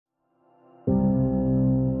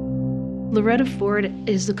Loretta Ford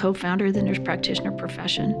is the co-founder of the nurse practitioner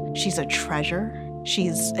profession. She's a treasure.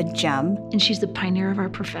 She's a gem. And she's the pioneer of our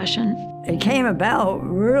profession. It came about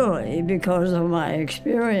really because of my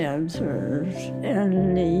experiences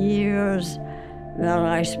in the years that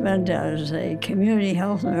I spent as a community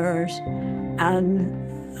health nurse and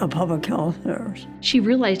a public health nurse. She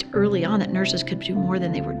realized early on that nurses could do more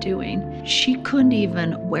than they were doing. She couldn't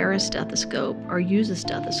even wear a stethoscope or use a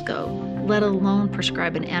stethoscope, let alone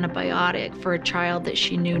prescribe an antibiotic for a child that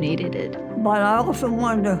she knew needed it. But I often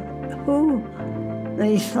wonder who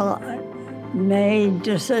they thought made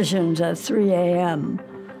decisions at 3 a.m.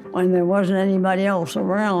 when there wasn't anybody else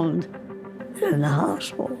around in the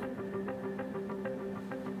hospital.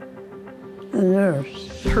 The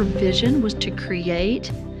nurse. Her vision was to create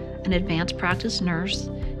an advanced practice nurse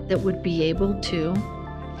that would be able to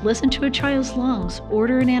listen to a child's lungs,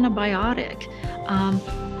 order an antibiotic,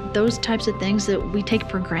 those types of things that we take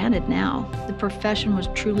for granted now. The profession was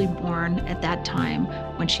truly born at that time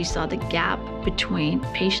when she saw the gap between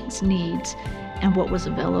patients' needs and what was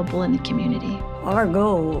available in the community. Our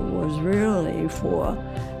goal was really for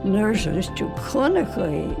nurses to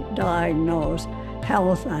clinically diagnose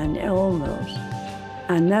health and illness,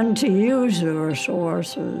 and then to use the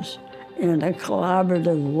resources in a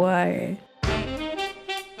collaborative way.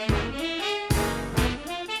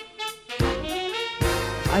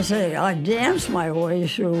 I say I danced my way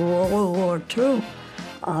through World War II,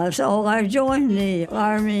 so I joined the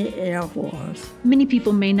Army Air Force. Many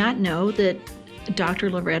people may not know that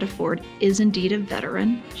Dr. Loretta Ford is indeed a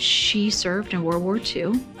veteran. She served in World War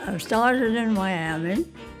II. I started in Miami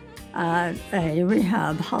at a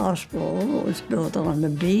rehab hospital that was built on the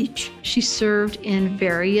beach. She served in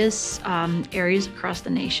various areas across the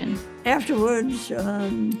nation. Afterwards,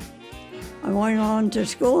 I went on to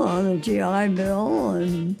school on the GI Bill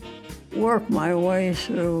and worked my way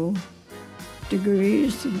through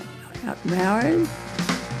degrees and got married.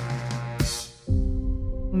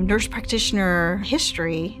 Nurse practitioner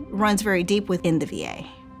history runs very deep within the VA.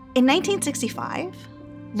 In 1965,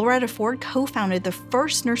 Loretta Ford co-founded the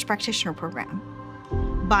first nurse practitioner program.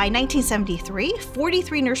 By 1973,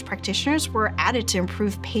 43 nurse practitioners were added to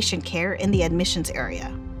improve patient care in the admissions area.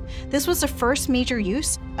 This was the first major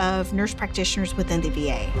use of nurse practitioners within the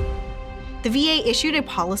VA. The VA issued a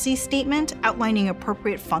policy statement outlining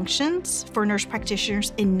appropriate functions for nurse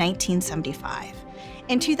practitioners in 1975.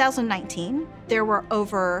 In 2019, there were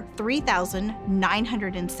over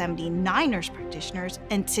 3,979 nurse practitioners,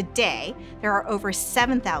 and today there are over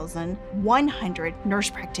 7,100 nurse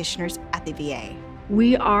practitioners at the VA.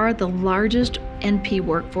 We are the largest NP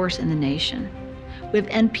workforce in the nation. We have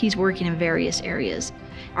NPs working in various areas.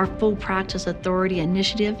 Our full practice authority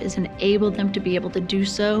initiative has enabled them to be able to do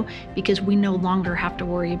so because we no longer have to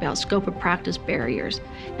worry about scope of practice barriers.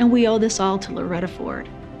 And we owe this all to Loretta Ford.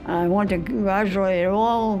 I want to congratulate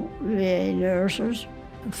all VA nurses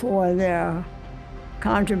for their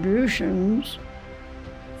contributions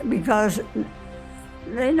because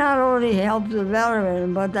they not only help the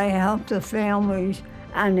veteran, but they help the families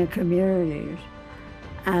and the communities.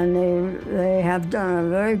 And they have done a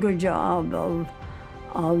very good job of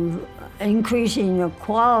increasing the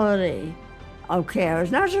quality of care. It's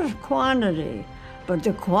not just quantity, but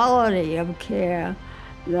the quality of care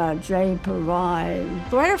that they provide.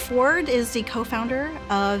 Loretta Ford is the co-founder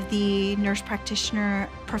of the nurse practitioner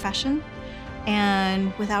profession,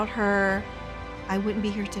 and without her, I wouldn't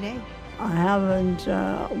be here today. I haven't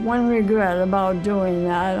one regret about doing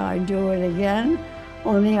that. I do it again,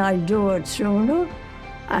 only I do it sooner,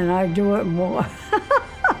 and I do it more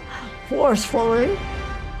forcefully.